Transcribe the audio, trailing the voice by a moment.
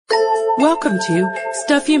Welcome to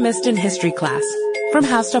Stuff You Missed in History Class from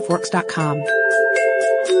HowStuffWorks.com.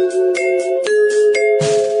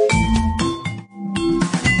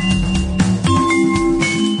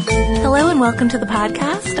 Hello and welcome to the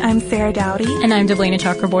podcast. I'm Sarah Dowdy. And I'm Deblina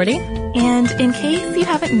Chakraborty. And in case you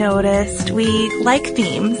haven't noticed, we like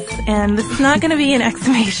themes, and this is not going to be an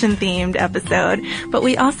exhumation-themed episode, but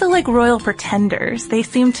we also like royal pretenders. They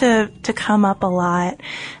seem to come up a lot.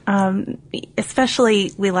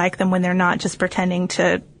 Especially we like them when they're not just pretending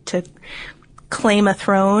to claim a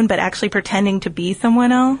throne, but actually pretending to be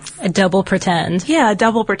someone else. A double pretend. Yeah, a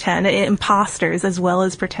double pretend. Imposters as well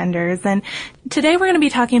as pretenders. And today we're going to be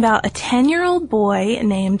talking about a 10-year-old boy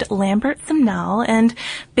named Lambert, and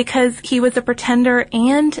because he was a pretender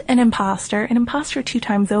and an imposter 2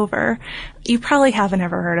 times over, you probably haven't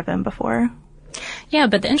ever heard of him before. Yeah,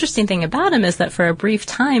 but the interesting thing about him is that for a brief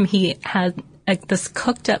time he had this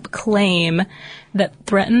cooked-up claim that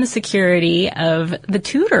threatened the security of the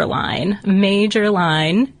Tudor line, major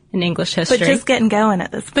line in English history. But just getting going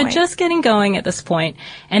at this point.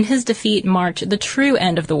 And his defeat marked the true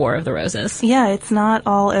end of the War of the Roses. Yeah, it's not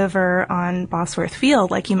all over on Bosworth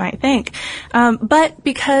Field like you might think. But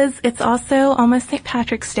because it's also almost St.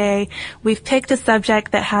 Patrick's Day, we've picked a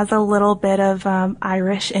subject that has a little bit of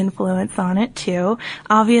Irish influence on it too.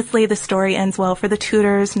 Obviously the story ends well for the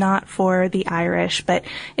Tudors, not for the Irish, but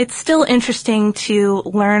it's still interesting to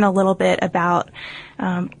learn a little bit about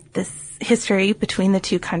this history between the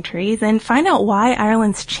two countries and find out why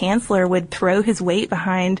Ireland's chancellor would throw his weight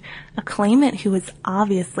behind a claimant who was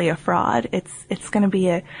obviously a fraud. It's going to be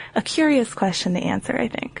a curious question to answer, I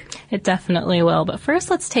think. It definitely will. But first,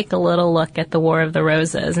 let's take a little look at the War of the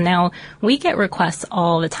Roses. Now, we get requests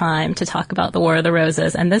all the time to talk about the War of the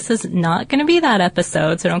Roses, and this is not going to be that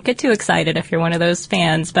episode, so don't get too excited if you're one of those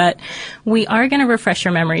fans. But we are going to refresh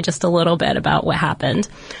your memory just a little bit about what happened.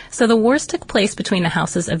 So the wars took place between the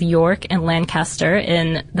houses of York and Lancaster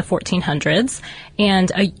in the 1400s, and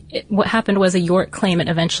what happened was a York claimant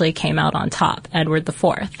eventually came out on top, Edward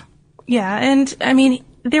IV. Yeah, and I mean,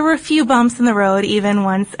 there were a few bumps in the road even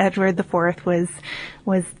once Edward IV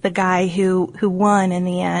was the guy who won in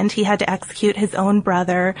the end. He had to execute his own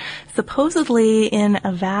brother, supposedly in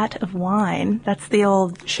a vat of wine. That's the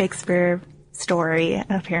old Shakespeare story,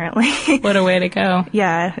 apparently. What a way to go.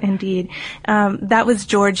 Yeah, indeed. That was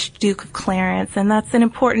George, Duke of Clarence, and that's an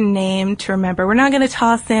important name to remember. We're not going to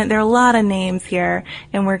toss in, there are a lot of names here,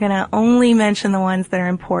 and we're going to only mention the ones that are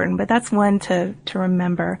important, but that's one to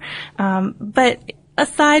remember. But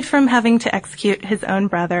aside from having to execute his own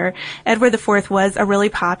brother, Edward IV was a really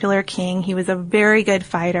popular king. He was a very good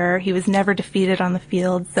fighter. He was never defeated on the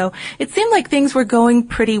field. So it seemed like things were going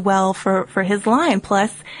pretty well for his line.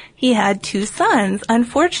 Plus, he had 2 sons.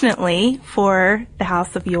 Unfortunately for the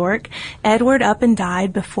House of York, Edward up and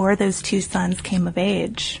died before those 2 sons came of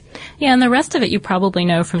age. Yeah, and the rest of it you probably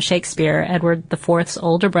know from Shakespeare. Edward IV's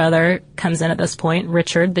older brother comes in at this point,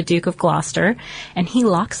 Richard, the Duke of Gloucester, and he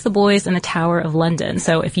locks the boys in the Tower of London.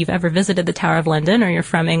 So if you've ever visited the Tower of London or you're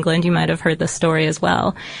from England, you might have heard this story as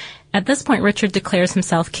well. At this point, Richard declares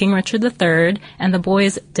himself King Richard III, and the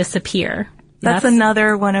boys disappear. That's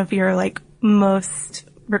another one of your, most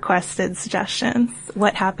requested suggestions.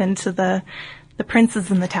 What happened to the princes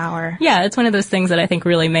in the tower? Yeah, it's one of those things that I think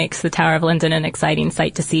really makes the Tower of London an exciting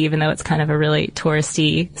sight to see, even though it's kind of a really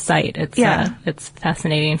touristy site. It's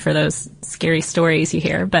fascinating for those scary stories you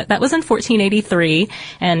hear. But that was in 1483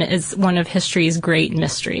 and is one of history's great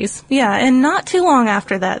mysteries. Yeah, and not too long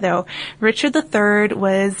after that, though, Richard III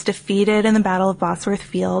was defeated in the Battle of Bosworth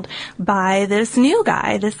Field by this new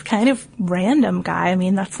guy, this kind of random guy. I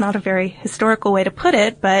mean, that's not a very historical way to put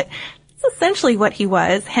it, but essentially what he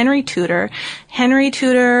was, Henry Tudor. Henry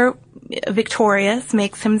Tudor, victorious,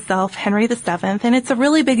 makes himself Henry VII, and it's a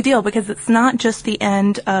really big deal because it's not just the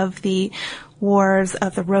end of the Wars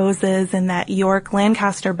of the Roses and that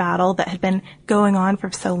York-Lancaster battle that had been going on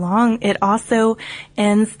for so long. It also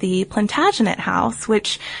ends the Plantagenet house,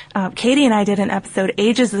 which Katie and I did an episode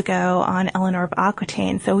ages ago on Eleanor of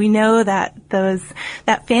Aquitaine. So we know that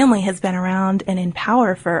that family has been around and in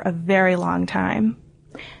power for a very long time.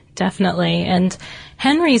 Definitely. And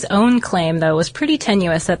Henry's own claim, though, was pretty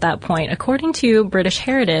tenuous at that point. According to British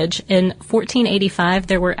Heritage, in 1485,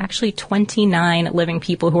 there were actually 29 living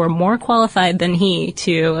people who were more qualified than he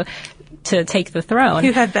to take the throne.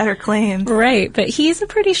 Who had better claims. Right. But he's a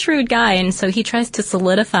pretty shrewd guy, and so he tries to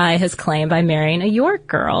solidify his claim by marrying a York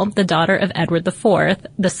girl, the daughter of Edward IV,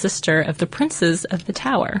 the sister of the princes of the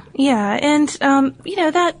Tower. Yeah, and,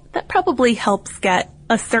 that probably helps get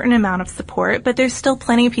a certain amount of support, but there's still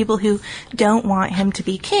plenty of people who don't want him to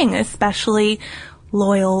be king, especially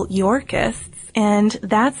loyal Yorkists. And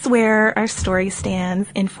that's where our story stands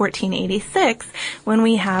in 1486 when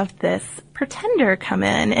we have this pretender come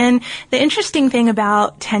in. And the interesting thing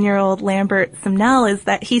about 10-year-old Lambert Simnel is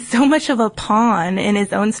that he's so much of a pawn in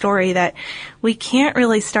his own story that we can't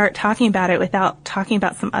really start talking about it without talking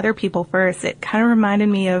about some other people first. It kind of reminded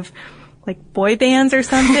me of like boy bands or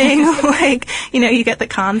something. Like, you get the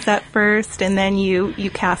concept first and then you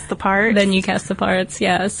cast the parts. Then you cast the parts,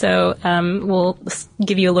 yeah. So we'll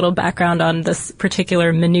give you a little background on this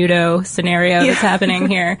particular menudo scenario that's happening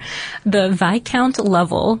here. The Viscount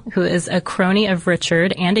Lovell, who is a crony of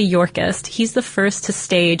Richard and a Yorkist, he's the first to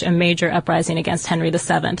stage a major uprising against Henry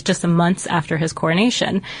VII, just months after his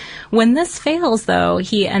coronation. When this fails, though,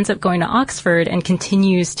 he ends up going to Oxford and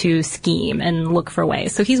continues to scheme and look for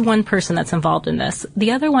ways. So he's one person that's involved in this.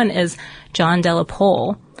 The other one is John de la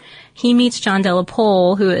Pole. He meets John de la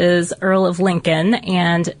Pole, who is Earl of Lincoln,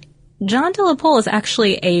 and John de la Pole is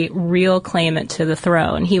actually a real claimant to the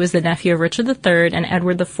throne. He was the nephew of Richard III and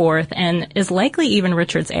Edward IV, and is likely even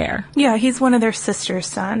Richard's heir. Yeah, he's one of their sister's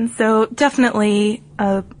sons, so definitely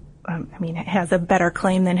has a better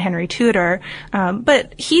claim than Henry Tudor,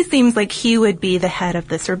 but he seems like he would be the head of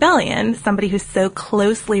this rebellion, somebody who's so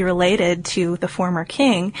closely related to the former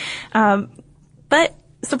king. But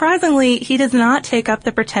surprisingly, he does not take up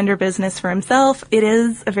the pretender business for himself. It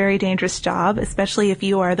is a very dangerous job, especially if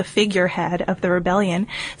you are the figurehead of the rebellion.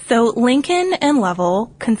 So Lincoln and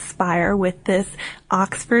Lovell conspire with this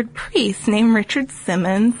Oxford priest named Richard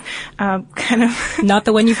Simmons, Not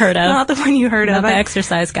the one you've heard of. Not the one you heard of. Not the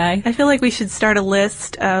exercise guy. I feel like we should start a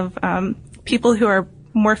list of people who are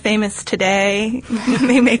more famous today.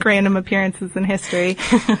 They make random appearances in history.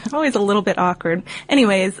 Always a little bit awkward.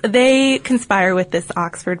 Anyways, they conspire with this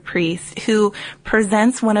Oxford priest who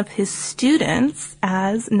presents one of his students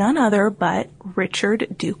as none other but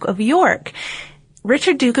Richard, Duke of York.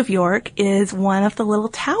 Richard, Duke of York, is one of the little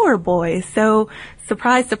Tower boys. So,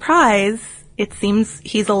 surprise, surprise, it seems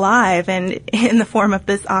he's alive and in the form of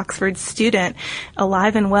this Oxford student,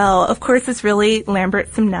 alive and well. Of course, it's really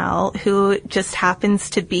Lambert Simnel, who just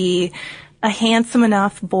happens to be a handsome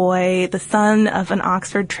enough boy, the son of an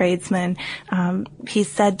Oxford tradesman.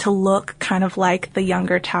 He's said to look kind of like the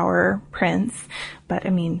younger Tower prince, but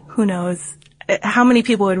who knows? How many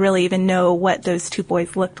people would really even know what those two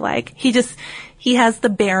boys looked like? He has the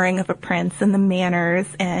bearing of a prince and the manners,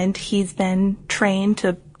 and he's been trained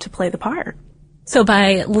to play the part. So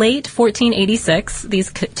by late 1486,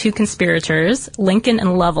 these two conspirators, Lincoln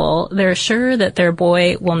and Lovell, they're sure that their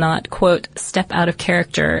boy will not, quote, step out of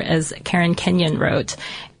character, as Karen Kenyon wrote.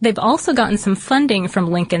 They've also gotten some funding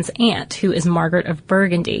from Lincoln's aunt, who is Margaret of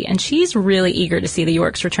Burgundy, and she's really eager to see the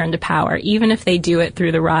Yorks return to power, even if they do it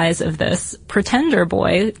through the rise of this pretender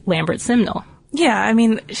boy, Lambert Simnel. Yeah,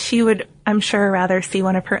 she would, I'm sure, rather see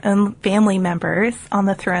one of her own family members on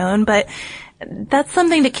the throne, but that's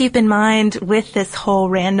something to keep in mind with this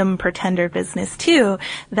whole random pretender business too,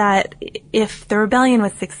 that if the rebellion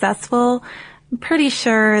was successful, I'm pretty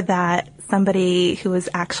sure that somebody who was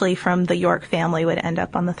actually from the York family would end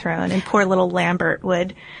up on the throne, and poor little Lambert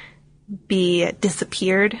would be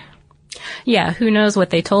disappeared. Yeah, who knows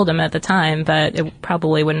what they told him at the time, but it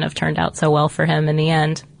probably wouldn't have turned out so well for him in the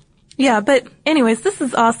end. Yeah, but anyways, this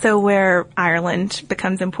is also where Ireland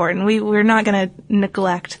becomes important. We're not going to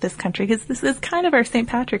neglect this country because this is kind of our St.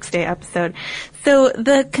 Patrick's Day episode. So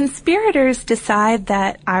the conspirators decide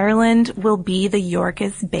that Ireland will be the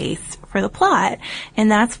Yorkist base for the plot, and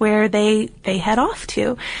that's where they head off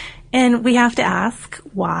to. And we have to ask,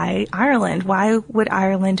 why Ireland? Why would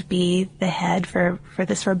Ireland be the head for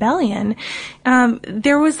this rebellion?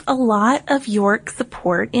 There was a lot of York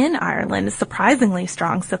support in Ireland, surprisingly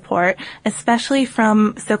strong support, especially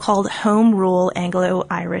from so-called home rule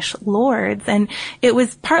Anglo-Irish lords. And it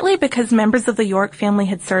was partly because members of the York family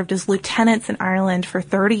had served as lieutenants in Ireland for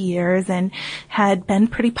 30 years and had been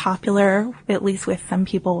pretty popular, at least with some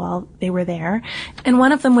people while they were there. And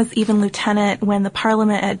one of them was even lieutenant when the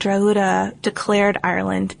Parliament at Drogheda declared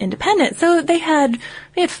Ireland independent. So they had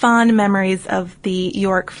fond memories of the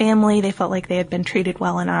York family. They felt like they had been treated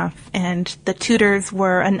well enough, and the Tudors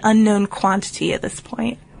were an unknown quantity at this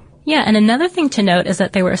point. Yeah, and another thing to note is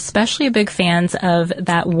that they were especially big fans of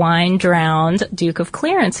that wine-drowned Duke of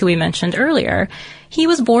Clarence, who we mentioned earlier. He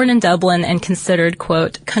was born in Dublin and considered,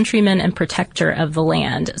 quote, countryman and protector of the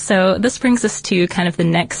land. So this brings us to kind of the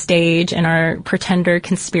next stage in our pretender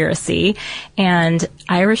conspiracy. And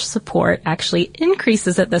Irish support actually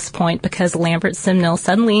increases at this point because Lambert Simnel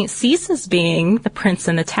suddenly ceases being the prince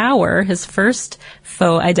in the Tower, his first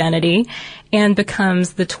faux identity, and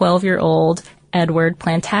becomes the 12-year-old Edward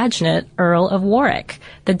Plantagenet, Earl of Warwick,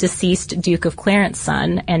 the deceased Duke of Clarence'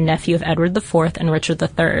 son and nephew of Edward IV and Richard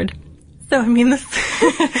III. So, I mean,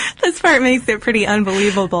 this part makes it pretty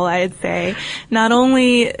unbelievable, I'd say. Not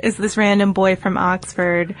only is this random boy from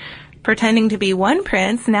Oxford pretending to be one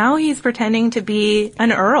prince, now he's pretending to be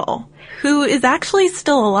an earl who is actually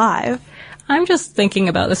still alive. I'm just thinking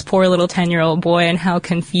about this poor little 10-year-old boy and how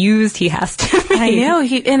confused he has to be. I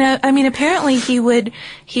know. Apparently he would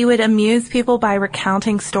amuse people by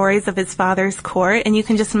recounting stories of his father's court, and you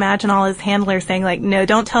can just imagine all his handlers saying, like, no,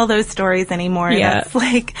 don't tell those stories anymore. Yeah. That's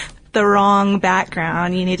like the wrong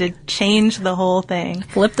background. You need to change the whole thing.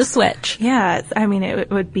 Flip the switch. Yeah,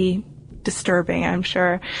 it would be disturbing, I'm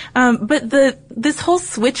sure. But this whole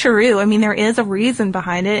switcheroo, there is a reason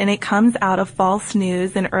behind it, and it comes out of false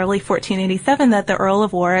news in early 1487 that the Earl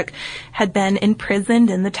of Warwick had been imprisoned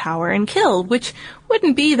in the Tower and killed, which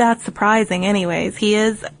wouldn't be that surprising anyways. He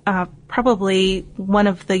is probably one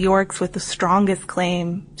of the Yorks with the strongest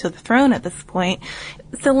claim to the throne at this point.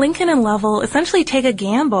 So Lincoln and Lovell essentially take a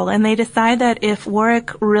gamble, and they decide that if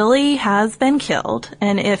Warwick really has been killed,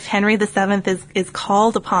 and if Henry VII is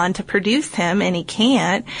called upon to produce him and he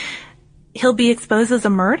can't, he'll be exposed as a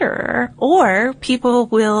murderer, or people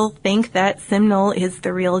will think that Simnel is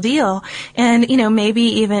the real deal. And, maybe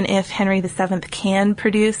even if Henry VII can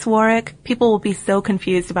produce Warwick, people will be so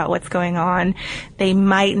confused about what's going on, they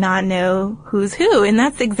might not know who's who. And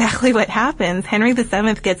that's exactly what happens. Henry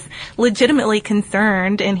VII gets legitimately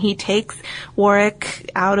concerned, and he takes Warwick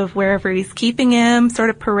out of wherever he's keeping him,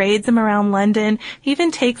 sort of parades him around London. He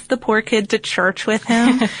even takes the poor kid to church with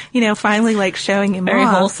him, finally like showing him Very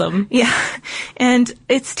off. wholesome. Yeah. And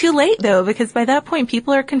it's too late though, because by that point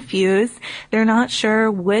people are confused. They're not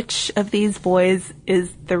sure which of these boys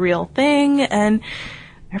is the real thing, and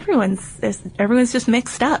everyone's just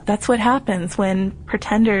mixed up. That's what happens when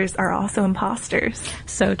pretenders are also imposters.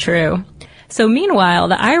 So true. So meanwhile,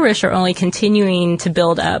 the Irish are only continuing to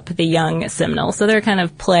build up the young Simnel, so they're kind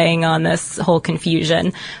of playing on this whole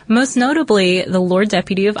confusion. Most notably, the Lord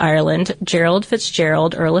Deputy of Ireland, Gerald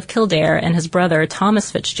Fitzgerald, Earl of Kildare, and his brother,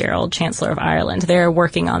 Thomas Fitzgerald, Chancellor of Ireland. They're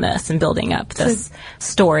working on this and building up this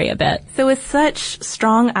story a bit. So with such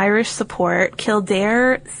strong Irish support,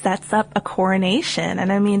 Kildare sets up a coronation.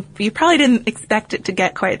 And you probably didn't expect it to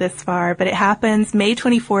get quite this far, but it happens May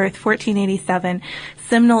 24th, 1487.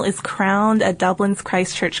 Simnel is crowned at Dublin's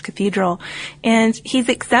Christ Church Cathedral, and he's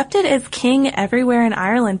accepted as king everywhere in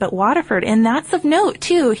Ireland but Waterford, and that's of note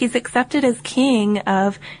too. He's accepted as king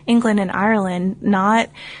of England and Ireland, not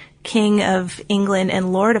king of England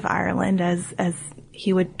and Lord of Ireland as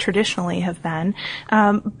he would traditionally have been.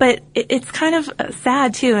 But it's kind of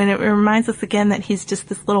sad too, and it reminds us again that he's just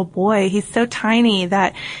this little boy. He's so tiny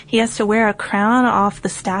that he has to wear a crown off the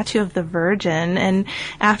statue of the Virgin, and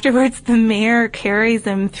afterwards the mayor carries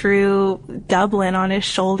him through Dublin on his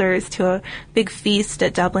shoulders to a big feast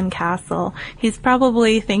at Dublin Castle. He's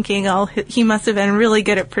probably thinking, he must have been really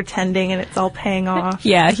good at pretending and it's all paying off.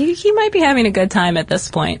 Yeah, he might be having a good time at this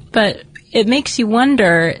point, but it makes you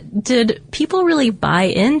wonder, did people really buy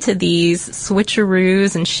into these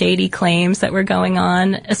switcheroos and shady claims that were going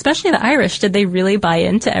on? Especially the Irish, did they really buy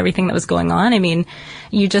into everything that was going on?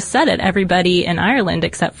 You just said it. Everybody in Ireland,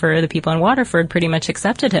 except for the people in Waterford, pretty much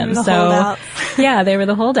accepted him. The holdouts. Yeah, they were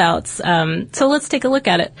the holdouts. So let's take a look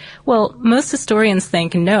at it. Well, most historians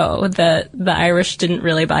think no, that the Irish didn't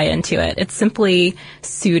really buy into it. It simply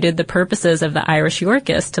suited the purposes of the Irish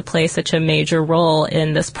Yorkists to play such a major role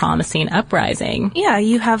in this promising uprising. Yeah,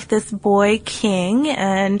 you have this boy king,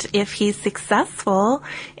 and if he's successful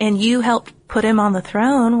and you help put him on the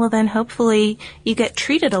throne, well then hopefully you get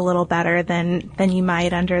treated a little better than you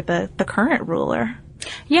might under the current ruler.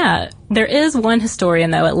 Yeah, there is one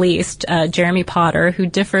historian, though, at least, Jeremy Potter, who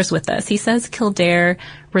differs with this. He says Kildare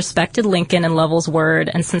respected Lincoln and Lovell's word,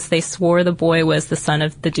 and since they swore the boy was the son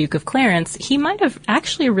of the Duke of Clarence, he might have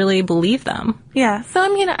actually really believed them. Yeah, so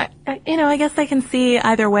I guess I can see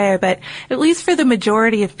either way, but at least for the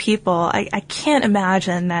majority of people, I can't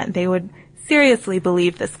imagine that they would seriously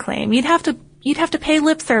believe this claim. You'd have to pay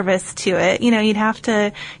lip service to it. You'd have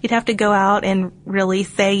to go out and really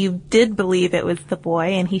say you did believe it was the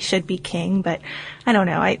boy and he should be king, but I don't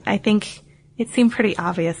know. I think it seemed pretty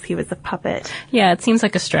obvious he was a puppet. Yeah, it seems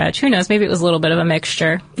like a stretch. Who knows? Maybe it was a little bit of a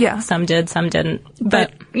mixture. Yeah. Some did, some didn't.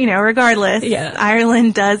 But regardless, yeah.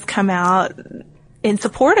 Ireland does come out in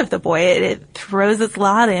support of the boy. It throws its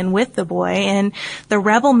lot in with the boy, and the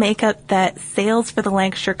rebel makeup that sails for the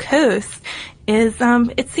Lancashire coast is,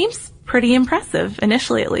 it seems pretty impressive,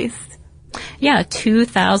 initially at least. Yeah,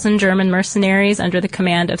 2,000 German mercenaries under the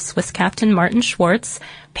command of Swiss Captain Martin Schwartz,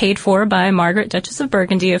 paid for by Margaret, Duchess of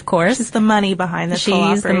Burgundy, of course. She's the money behind this whole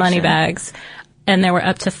operation. She's the money bags. And there were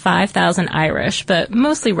up to 5,000 Irish, but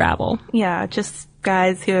mostly rabble. Yeah, just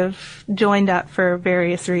guys who have joined up for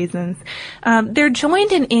various reasons. They're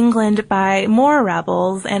joined in England by more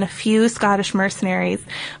rebels and a few Scottish mercenaries,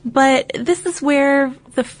 but this is where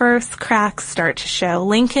the first cracks start to show.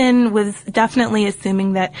 Lincoln was definitely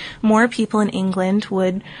assuming that more people in England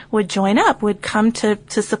would join up, would come to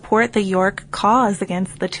support the York cause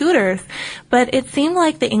against the Tudors. But it seemed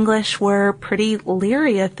like the English were pretty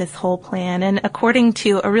leery of this whole plan. And according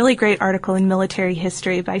to a really great article in Military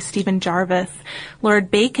History by Stephen Jarvis,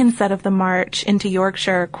 Lord Bacon said of the march into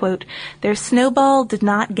Yorkshire, quote, "Their snowball did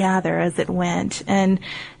not gather as it went." And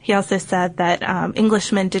he also said that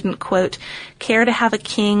Englishmen didn't, quote, "care to have a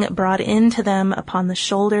king brought into them upon the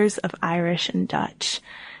shoulders of Irish and Dutch."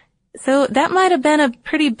 So that might have been a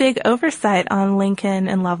pretty big oversight on Lincoln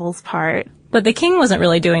and Lovell's part. But the king wasn't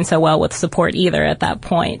really doing so well with support either at that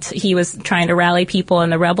point. He was trying to rally people,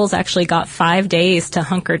 and the rebels actually got 5 days to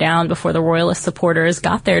hunker down before the royalist supporters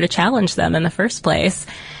got there to challenge them in the first place.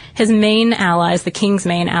 His main allies, the king's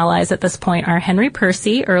main allies at this point, are Henry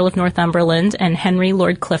Percy, Earl of Northumberland, and Henry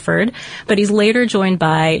Lord Clifford. But he's later joined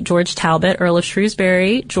by George Talbot, Earl of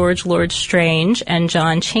Shrewsbury, George Lord Strange, and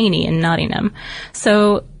John Cheney in Nottingham.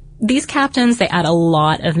 So these captains, they add a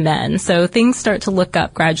lot of men. So things start to look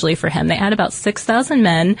up gradually for him. They add about 6,000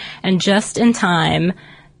 men, and just in time,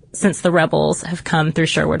 since the rebels have come through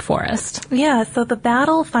Sherwood Forest. Yeah, so the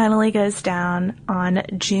battle finally goes down on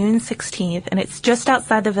June 16th, and it's just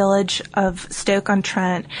outside the village of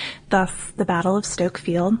Stoke-on-Trent, thus the Battle of Stoke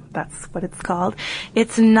Field. That's what it's called.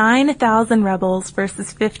 It's 9,000 rebels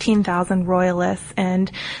versus 15,000 royalists,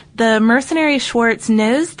 and the mercenary Schwartz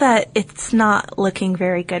knows that it's not looking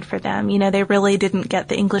very good for them. You know, they really didn't get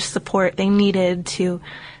the English support they needed to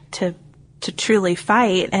truly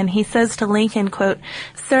fight. And he says to Lincoln, quote,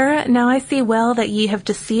 "Sir, now I see well that ye have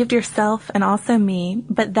deceived yourself and also me,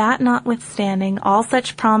 but that notwithstanding, all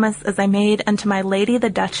such promise as I made unto my lady the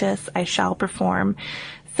Duchess I shall perform."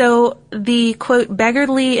 So the, quote,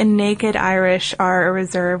 beggarly and naked Irish are a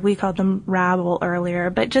reserve. We called them rabble earlier,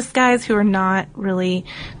 but just guys who are not really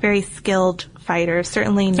very skilled fighters,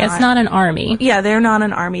 certainly not. It's not an army. Yeah, they're not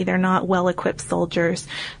an army. They're not well-equipped soldiers.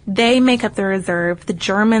 They make up the reserve. The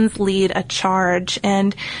Germans lead a charge,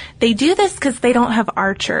 and they do this because they don't have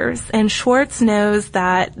archers. And Schwartz knows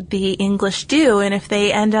that the English do, and if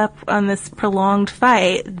they end up on this prolonged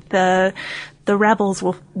fight, the rebels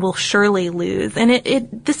will surely lose. And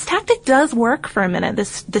this tactic does work for a minute.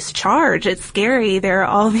 This charge, it's scary. There are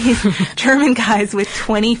all these German guys with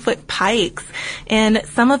 20-foot pikes. And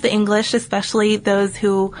some of the English, especially those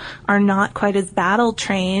who are not quite as battle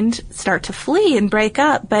trained, start to flee and break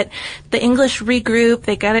up. But the English regroup,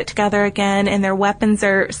 they get it together again, and their weapons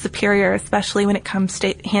are superior, especially when it comes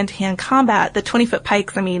to hand-to-hand combat. The 20-foot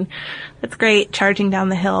pikes, I mean, that's great charging down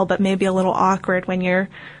the hill, but maybe a little awkward when you're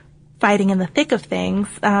fighting in the thick of things.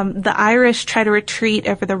 The Irish try to retreat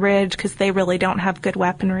over the ridge because they really don't have good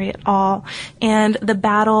weaponry at all. And the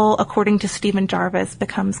battle, according to Stephen Jarvis,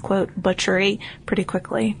 becomes, quote, butchery pretty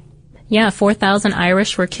quickly. Yeah, 4,000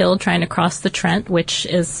 Irish were killed trying to cross the Trent, which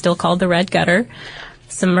is still called the Red Gutter.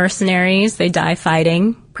 Some mercenaries, they die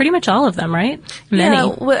fighting. Pretty much all of them, right? Many. Yeah,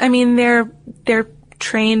 well, I mean, they're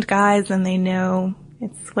trained guys and they know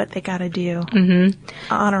it's what they gotta do. Mm-hmm.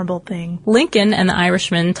 Honorable thing. Lincoln and the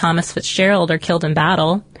Irishman Thomas Fitzgerald are killed in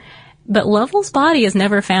battle, but Lovell's body is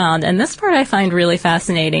never found, and this part I find really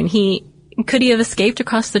fascinating. Could he have escaped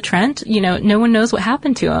across the Trent? You know, no one knows what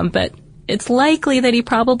happened to him, but it's likely that he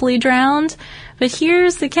probably drowned. But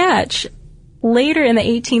here's the catch. Later in the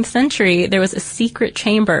 18th century, there was a secret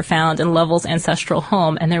chamber found in Lovell's ancestral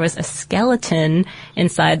home, and there was a skeleton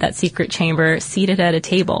inside that secret chamber seated at a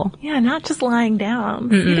table. Yeah, not just lying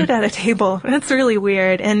down, seated at a table. That's really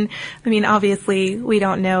weird. And, I mean, obviously, we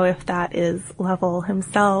don't know if that is Lovell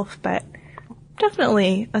himself, but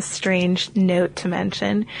definitely a strange note to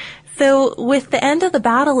mention. So with the end of the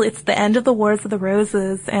battle, it's the end of the Wars of the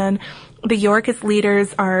Roses, and the Yorkist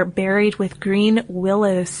leaders are buried with green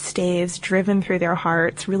willow staves driven through their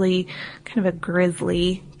hearts, really kind of a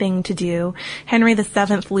grisly thing to do. Henry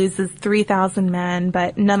VII loses 3,000 men,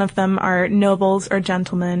 but none of them are nobles or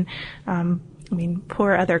gentlemen. I mean,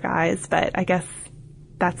 poor other guys, but I guess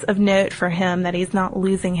that's of note for him, that he's not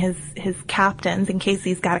losing his captains in case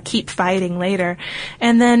he's got to keep fighting later.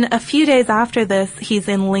 And then a few days after this, he's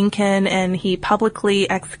in Lincoln and he publicly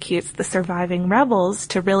executes the surviving rebels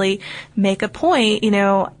to really make a point,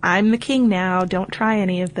 I'm the king now, don't try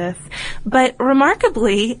any of this. But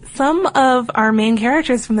remarkably, some of our main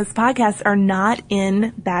characters from this podcast are not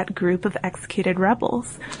in that group of executed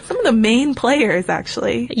rebels. Some of the main players,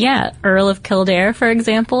 actually. Yeah, Earl of Kildare, for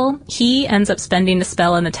example, he ends up spending a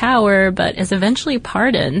spell in the Tower, but is eventually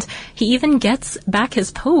pardoned. He even gets back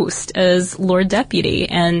his post as Lord Deputy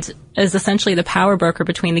and is essentially the power broker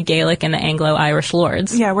between the Gaelic and the Anglo-Irish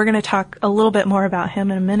lords. Yeah, we're going to talk a little bit more about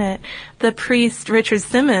him in a minute. The priest, Richard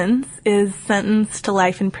Simmons, is sentenced to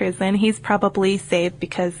life in prison. He's probably saved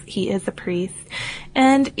because he is a priest.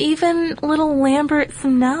 And even little Lambert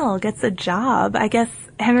Simnel gets a job. I guess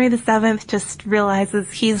Henry VII just realizes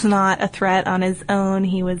he's not a threat on his own.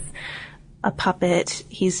 He was a puppet.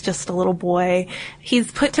 He's just a little boy.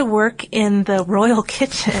 He's put to work in the royal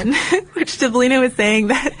kitchen, which Deblina was saying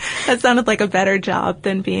that sounded like a better job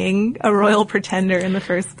than being a royal pretender in the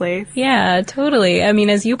first place. Yeah, totally. I mean,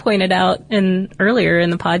 as you pointed out earlier in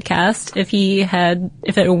the podcast, if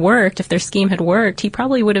their scheme had worked, he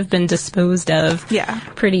probably would have been disposed of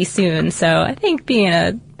pretty soon. So I think being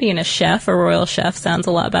a chef, a royal chef, sounds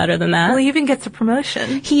a lot better than that. Well, he even gets a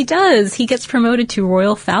promotion. He does. He gets promoted to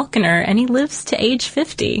royal falconer, and he lives to age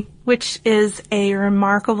 50. Which is a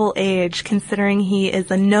remarkable age, considering he is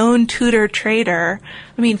a known Tudor traitor.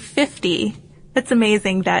 I mean, 50. It's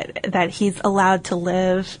amazing that he's allowed to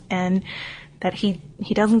live and that he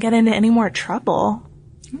doesn't get into any more trouble.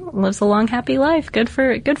 Lives a long, happy life. Good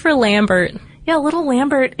for Lambert. Yeah, little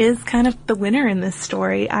Lambert is kind of the winner in this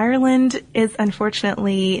story. Ireland is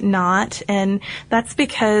unfortunately not, and that's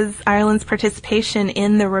because Ireland's participation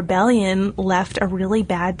in the rebellion left a really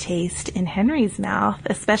bad taste in Henry's mouth,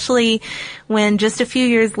 especially when just a few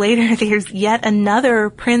years later there's yet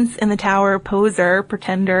another prince in the Tower poser,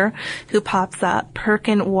 pretender, who pops up,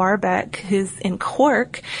 Perkin Warbeck, who's in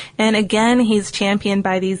Cork, and again he's championed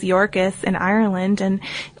by these Yorkists in Ireland, and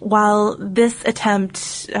while this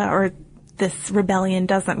attempt, this rebellion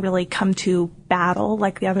doesn't really come to battle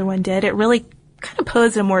like the other one did, it really kind of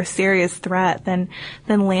posed a more serious threat than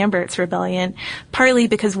Lambert's rebellion, partly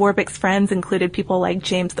because Warbeck's friends included people like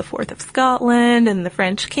James IV of Scotland and the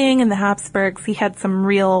French king and the Habsburgs. He had some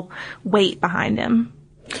real weight behind him.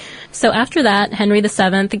 So after that, Henry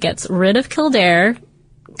VII gets rid of Kildare,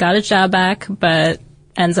 got his job back, but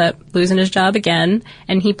ends up losing his job again,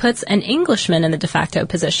 and he puts an Englishman in the de facto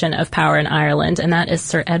position of power in Ireland, and that is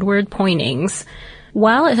Sir Edward Poynings.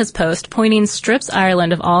 While at his post, Poynings strips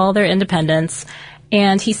Ireland of all their independence,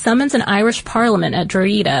 and he summons an Irish parliament at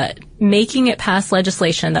Drogheda, making it pass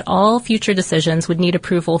legislation that all future decisions would need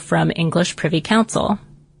approval from English Privy Council.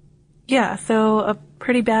 Yeah, so a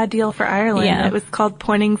pretty bad deal for Ireland. Yeah. It was called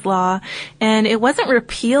Poynings Law, and it wasn't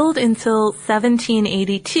repealed until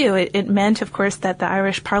 1782. It meant, of course, that the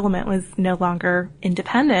Irish Parliament was no longer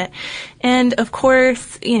independent. And, of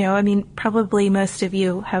course, probably most of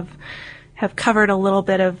you have covered a little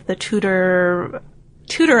bit of the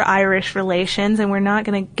Tudor-Irish relations, and we're not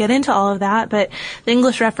going to get into all of that, but the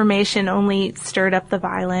English Reformation only stirred up the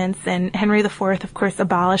violence, and Henry IV, of course,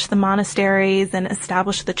 abolished the monasteries and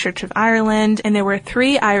established the Church of Ireland, and there were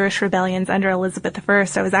 3 Irish rebellions under Elizabeth I.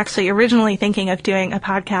 I was actually originally thinking of doing a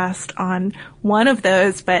podcast on one of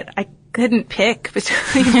those, but I couldn't pick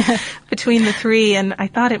between the 3, and I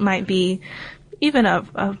thought it might be even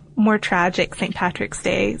a more tragic St. Patrick's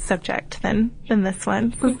Day subject than this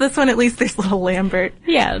one. So this one, at least there's little Lambert.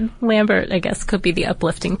 Yeah, Lambert, I guess, could be the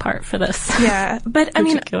uplifting part for this. Yeah, but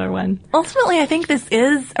particular one. Ultimately, I think this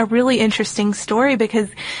is a really interesting story because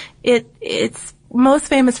it's most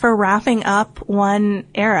famous for wrapping up one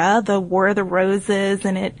era, the War of the Roses,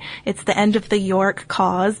 and it's the end of the York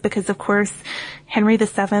cause because, of course, Henry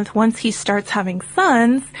VII, once he starts having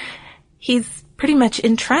sons, he's pretty much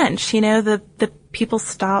entrenched. The people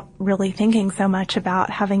stop really thinking so much about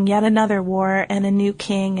having yet another war and a new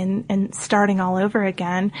king and starting all over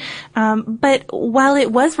again. But while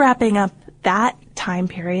it was wrapping up that time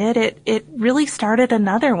period, it really started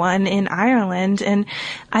another one in Ireland. And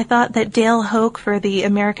I thought that Dale Hoke for the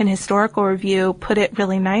American Historical Review put it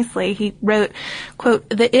really nicely. He wrote, quote,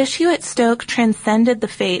 "The issue at Stoke transcended the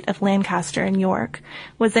fate of Lancaster and York.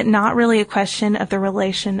 Was it not really a question of the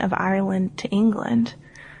relation of Ireland to England?"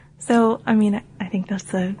 So, I think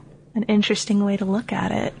that's an interesting way to look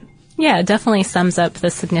at it. Yeah, it definitely sums up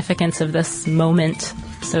the significance of this moment,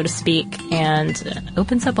 so to speak, and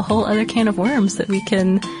opens up a whole other can of worms that we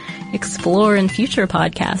can explore in future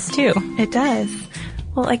podcasts, too. It does.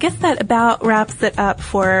 Well, I guess that about wraps it up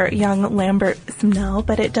for young Lambert Simnel,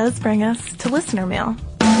 but it does bring us to listener mail.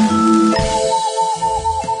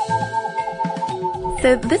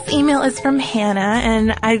 So this email is from Hannah,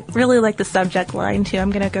 and I really like the subject line, too.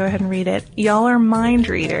 I'm going to go ahead and read it. Y'all are mind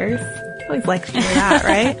readers. Always like to hear that,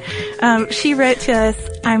 right? She wrote to us,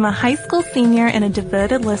 I'm a high school senior and a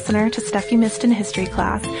devoted listener to Stuff You Missed in History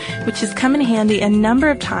class, which has come in handy a number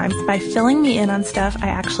of times by filling me in on stuff I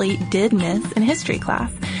actually did miss in history class.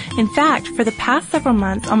 In fact, for the past several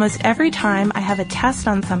months, almost every time I have a test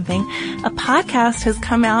on something, a podcast has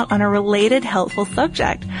come out on a related helpful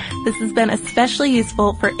subject. This has been especially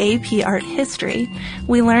useful for AP Art History.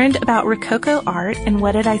 We learned about Rococo art and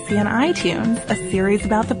What Did I See on iTunes, a series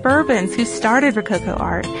about the Bourbons who started Rococo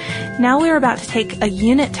art. Now we're about to take a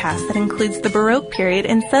unit test that includes the Baroque period,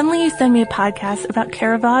 and suddenly you send me a podcast about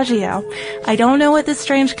Caravaggio. I don't know what this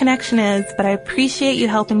strange connection is, but I appreciate you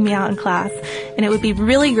helping me out in class, and it would be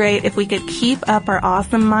really great if we could keep up our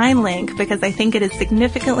awesome mind link because I think it is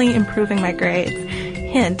significantly improving my grades.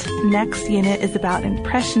 Hint, next unit is about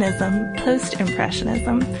Impressionism,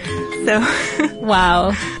 post-Impressionism. So, wow.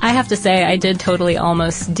 I have to say, I did totally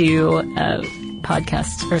almost do a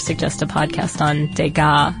podcast or suggest a podcast on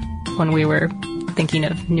Degas when we were thinking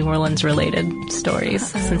of New Orleans related stories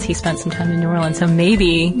since he spent some time in New Orleans. So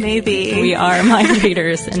maybe we are mind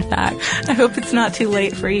readers, in fact. I hope it's not too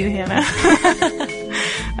late for you, Hannah.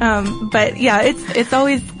 But yeah, it's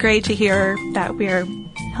always great to hear that we're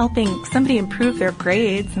helping somebody improve their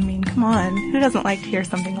grades. I mean, come on. Who doesn't like to hear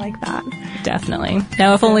something like that? Definitely.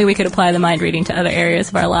 Now, if only we could apply the mind reading to other areas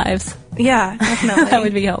of our lives. Yeah, definitely. That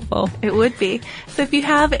would be helpful. It would be. So if you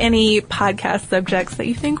have any podcast subjects that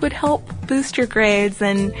you think would help boost your grades,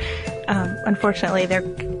 and unfortunately they're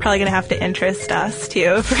probably going to have to interest us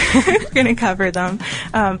too if we're going to cover them,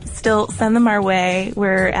 still send them our way.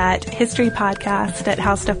 We're at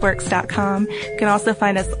historypodcast@howstuffworks.com. You can also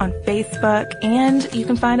find us on Facebook, and you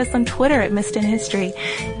can find us on Twitter at Missed in History.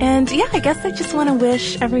 And yeah, I guess I just want to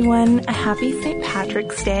wish everyone a happy St.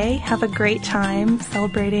 Patrick's Day. Have a great time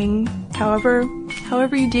celebrating however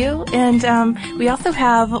you do. And we also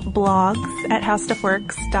have blogs at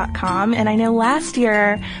howstuffworks.com. And I know last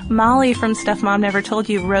year, Molly from Stuff Mom Never Told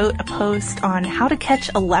You wrote a post on how to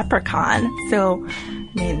catch a leprechaun. So, I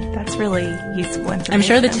mean, that's really useful information. I'm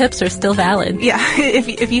sure the tips are still valid. Yeah,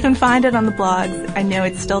 if you can find it on the blogs, I know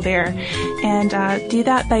it's still there. And do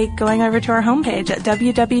that by going over to our homepage at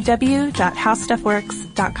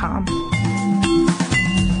www.howstuffworks.com.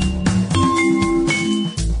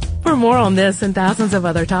 For more on this and thousands of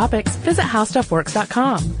other topics, visit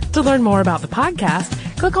howstuffworks.com. To learn more about the podcast,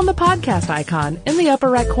 click on the podcast icon in the upper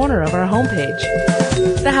right corner of our homepage.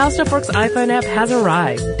 The How Stuff Works iPhone app has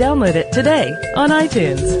arrived. Download it today on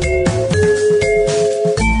iTunes.